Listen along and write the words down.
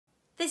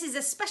This is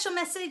a special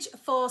message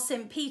for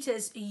St.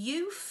 Peter's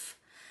YOOF.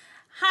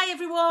 Hi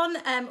everyone,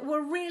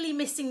 we're really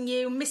missing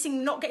you,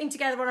 missing not getting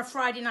together on a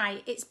Friday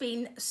night. It's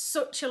been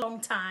such a long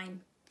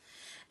time.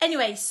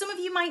 Anyway, some of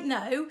you might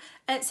know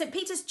St.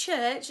 Peter's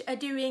Church are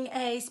doing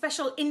a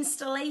special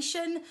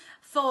installation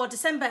for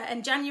December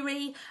and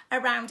January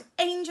around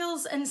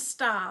angels and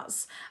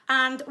stars,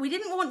 and we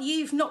didn't want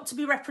YOOF not to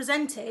be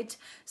represented.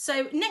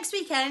 So next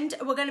weekend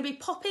we're going to be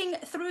popping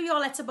through your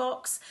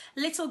letterbox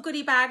little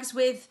goodie bags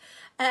with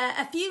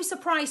a few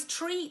surprise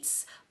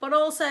treats, but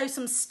also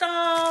some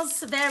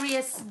stars,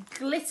 various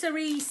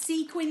glittery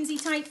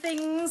sequinsy type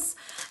things.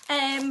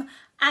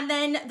 And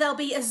then there'll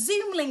be a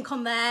Zoom link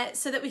on there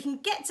so that we can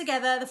get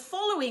together the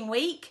following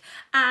week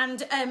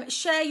and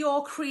share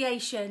your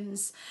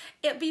creations.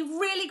 It'd be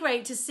really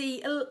great to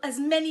see as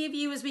many of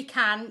you as we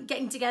can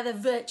getting together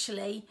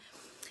virtually.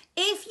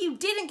 If you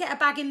didn't get a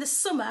bag in the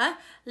summer,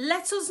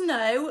 let us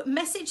know.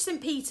 Message St.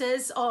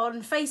 Peter's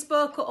on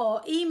Facebook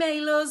or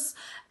email us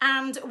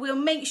and we'll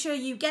make sure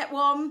you get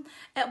one.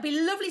 It'll be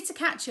lovely to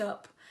catch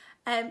up.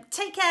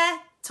 Take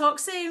care. Talk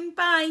soon.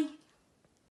 Bye.